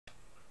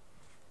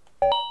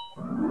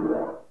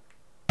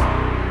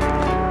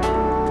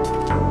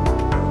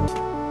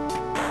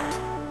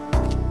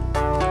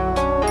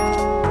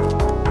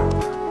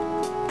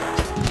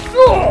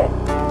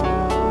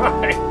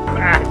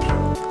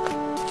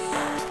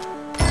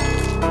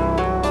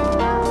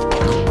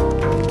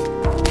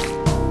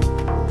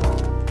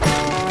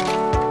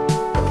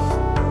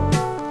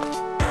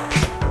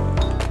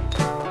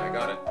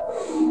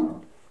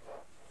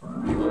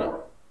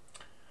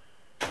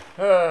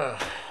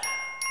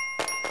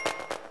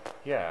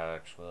Yeah,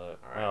 actually. All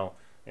right. Well,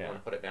 yeah. I'm gonna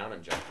put it down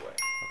and jump away.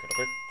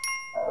 Okay.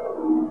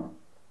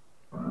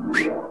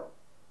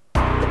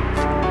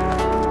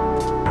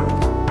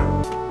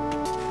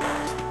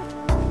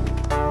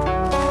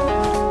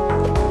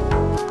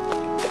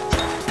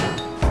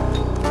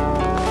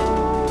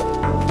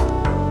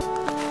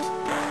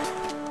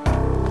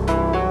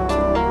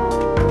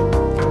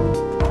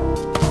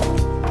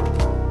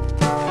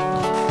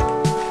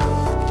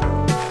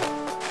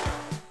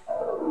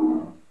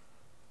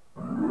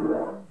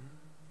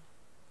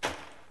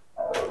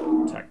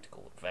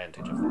 Tactical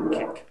advantage of the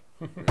kick.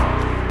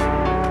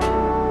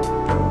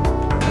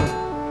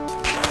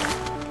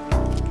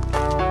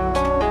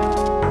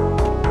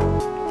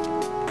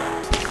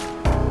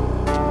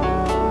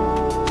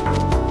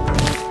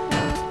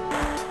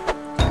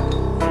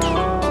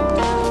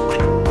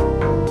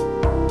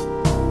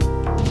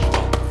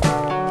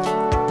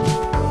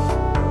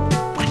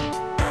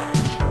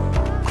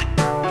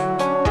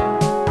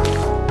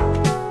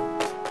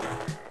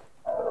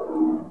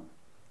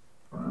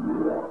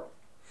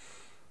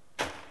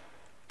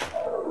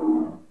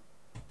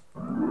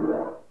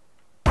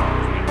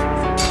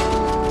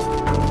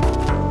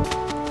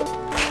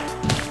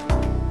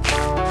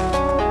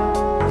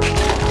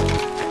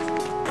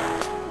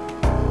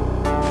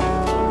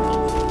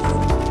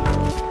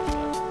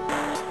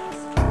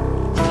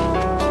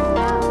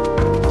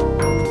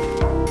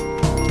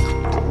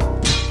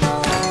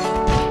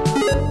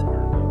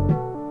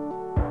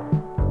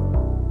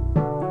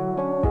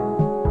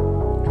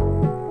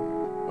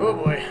 Oh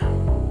boy.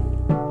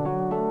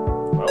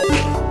 Well.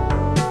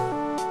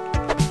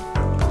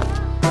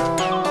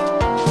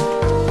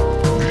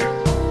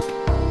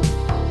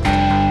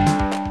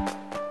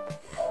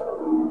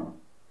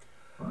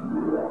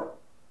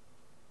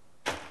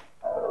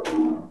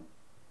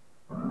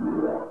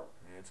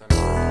 It's under.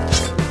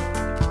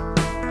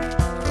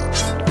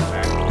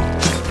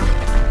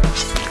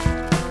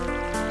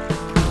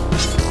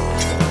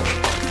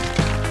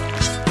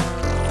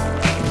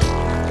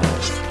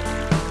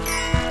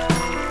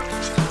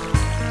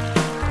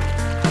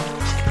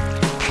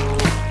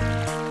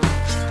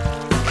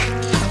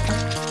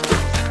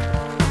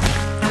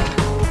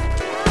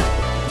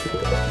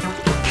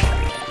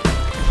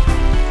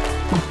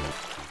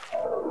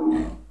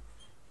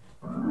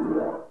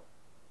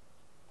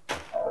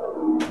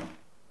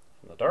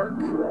 In the dark?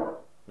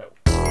 No.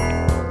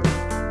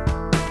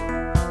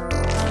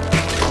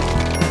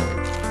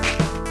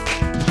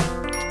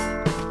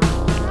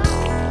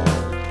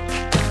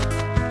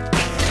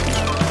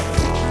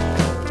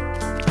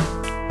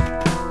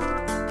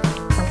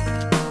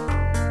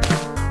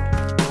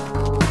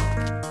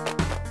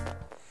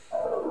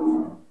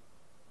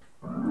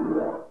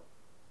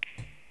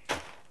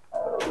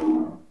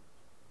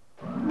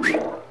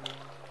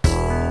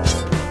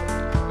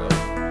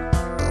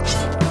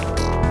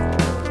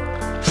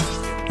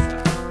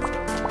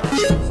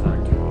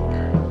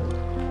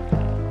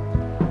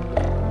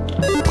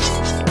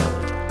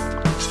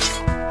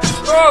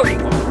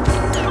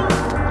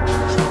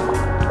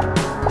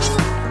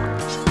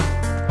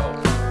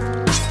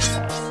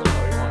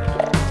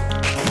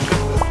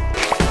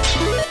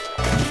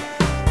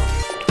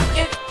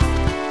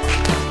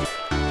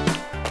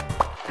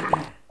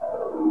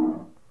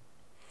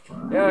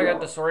 Yeah, I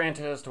got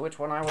disoriented as to which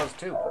one I was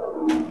too. I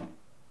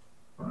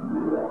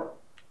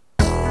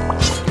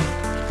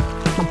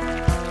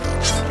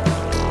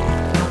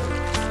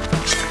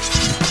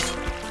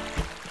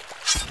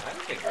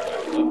didn't think you were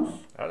that close.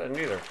 I didn't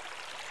either.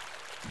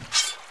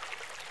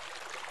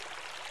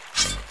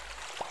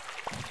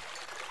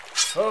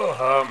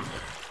 Oh,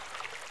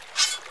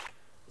 This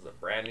is a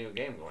brand new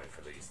game going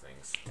for these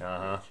things.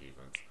 Uh-huh.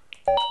 Achievements.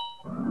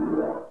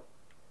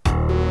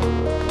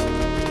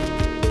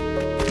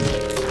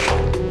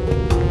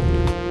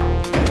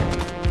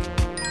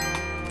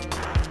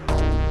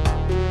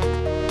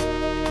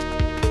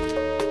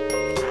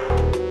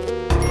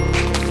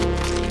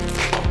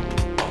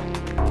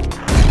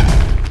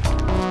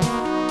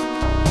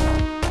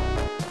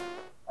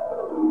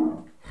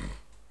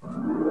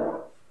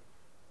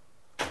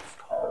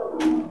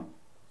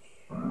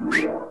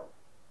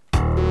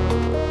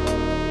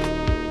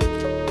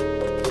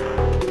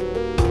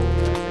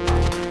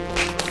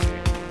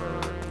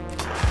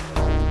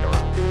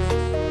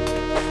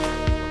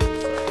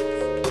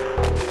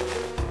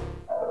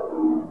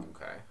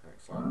 Okay,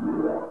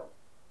 excellent.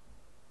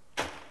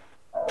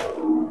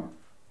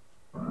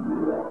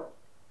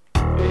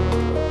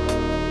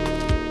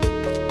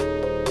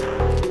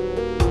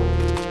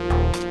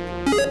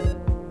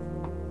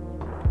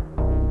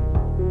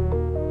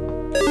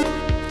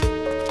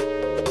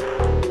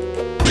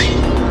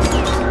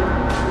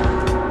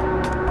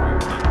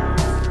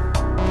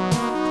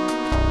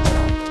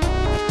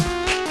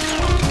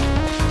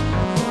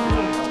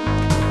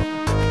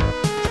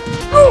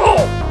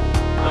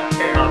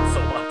 okay, not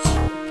so much.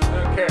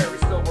 I don't care, we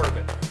still worth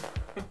it.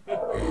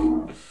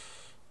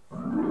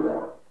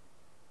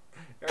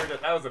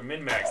 That was a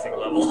min-maxing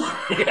level.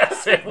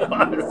 Yes, it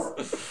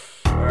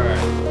was. Alright.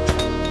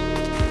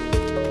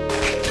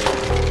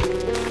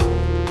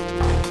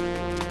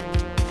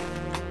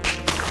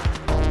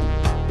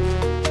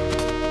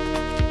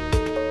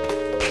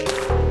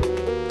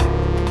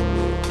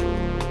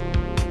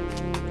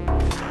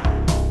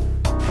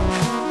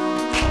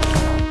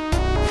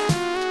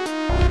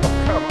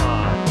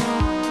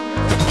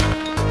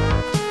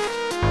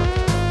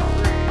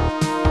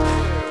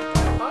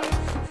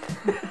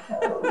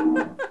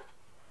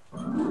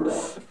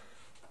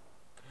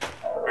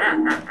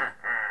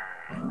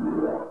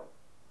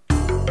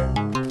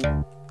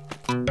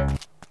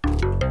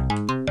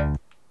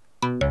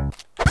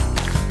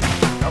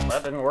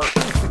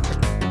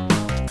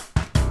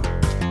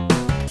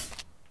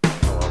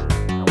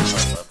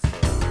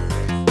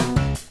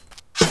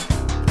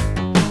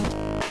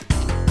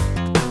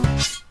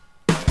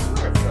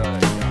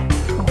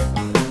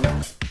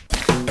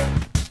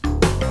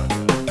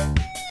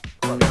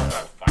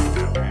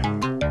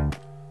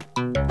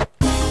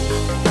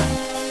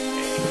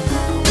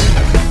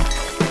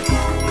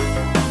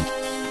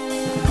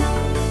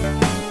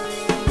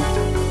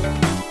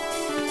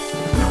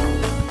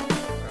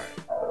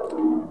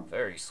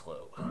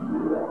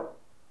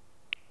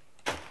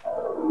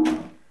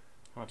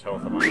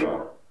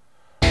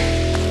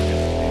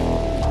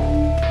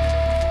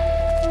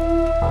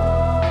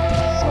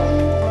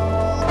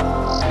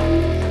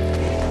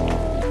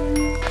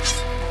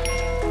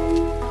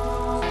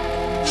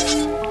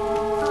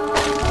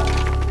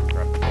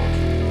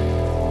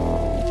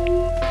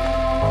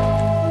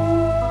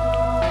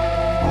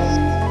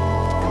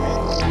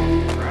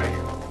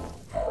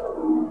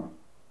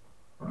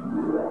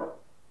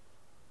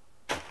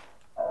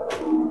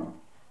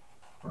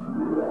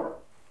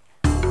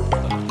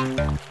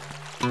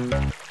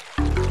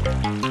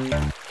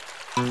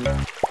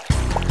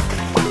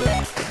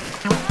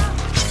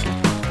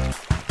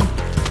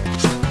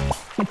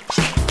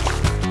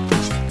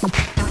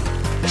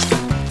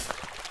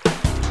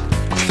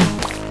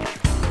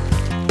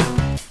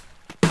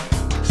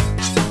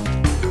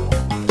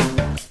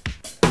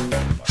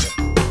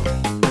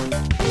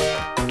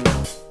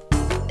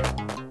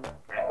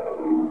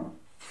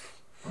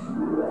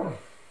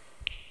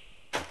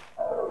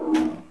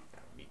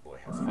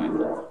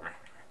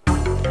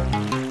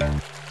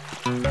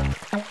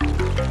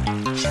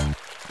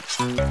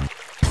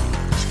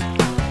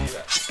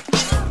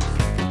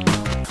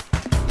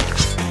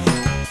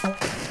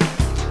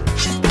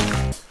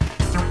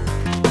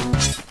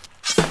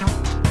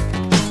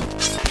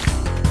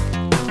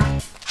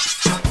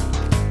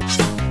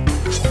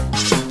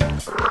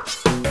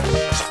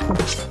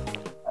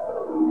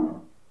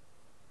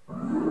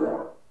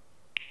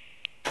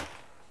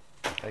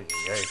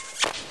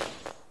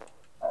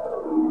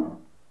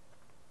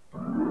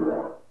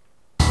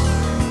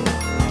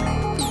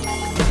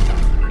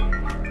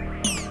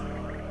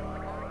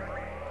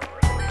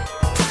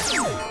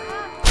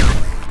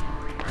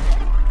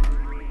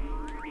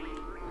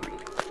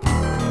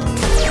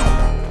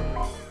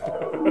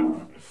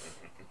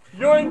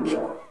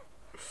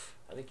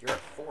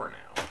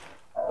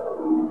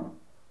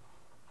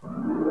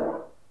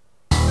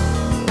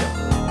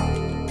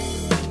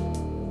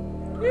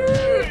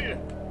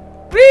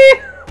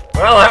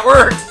 Well, that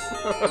worked.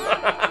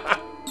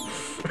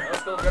 That was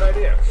still a good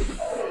idea.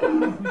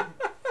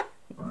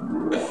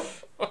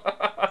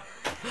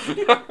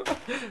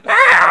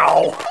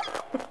 Ow!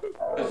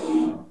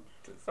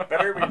 It's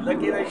better be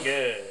lucky than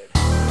good.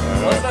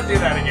 Let's not do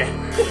that again.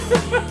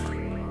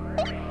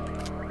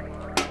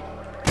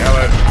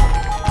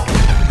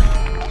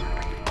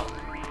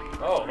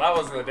 Oh, that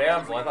wasn't the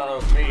damsel. I thought that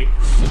was me.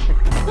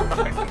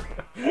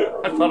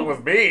 I thought it was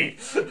me.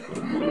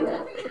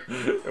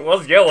 It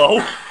was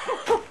yellow.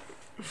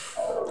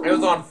 It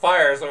was on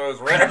fire, so it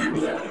was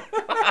red.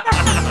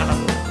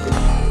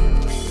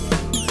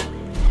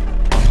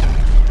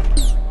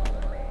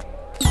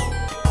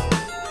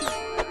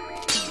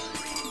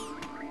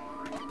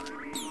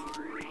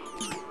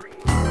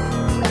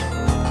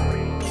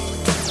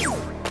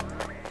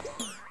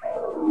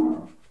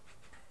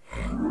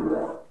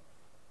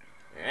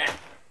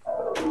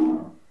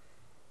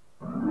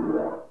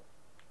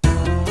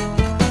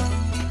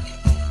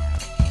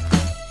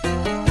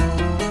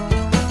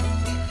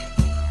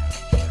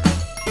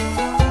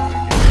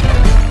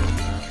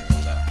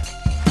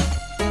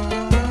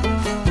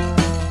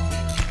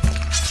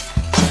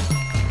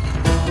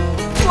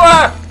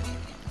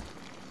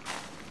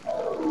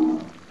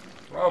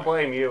 I'll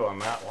blame you on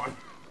that one.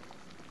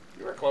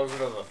 You were closer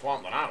to the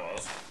swamp than I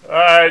was.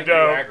 I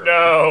don't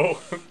know.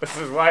 This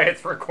is why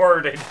it's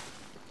recorded.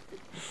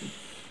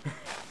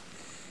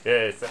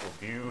 Yes, that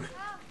was you.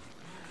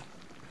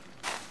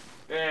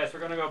 Yes, we're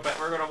gonna go back.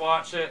 We're gonna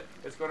watch it.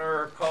 It's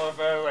gonna call it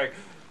like,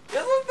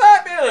 isn't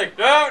that me? Like,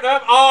 no, no.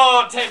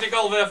 Oh,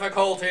 technical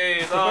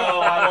difficulties. Oh,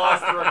 I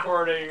lost the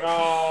recording.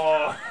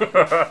 Oh.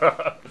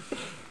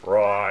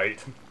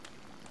 Right.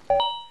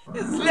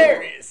 It's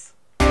hilarious.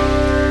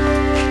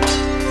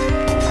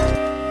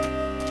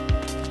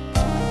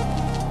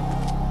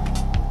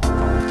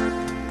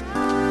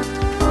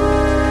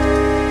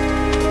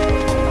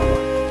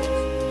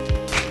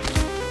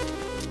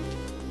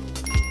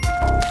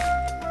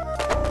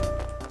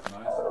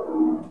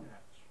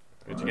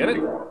 Did you get it?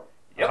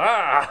 Yep.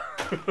 Ah!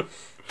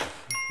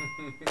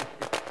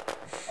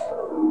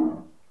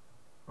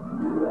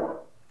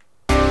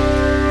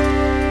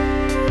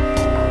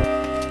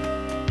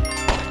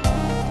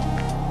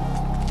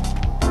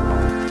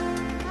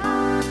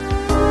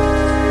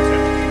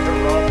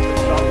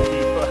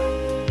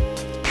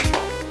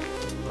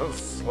 Those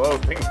slow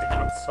things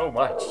down so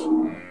much.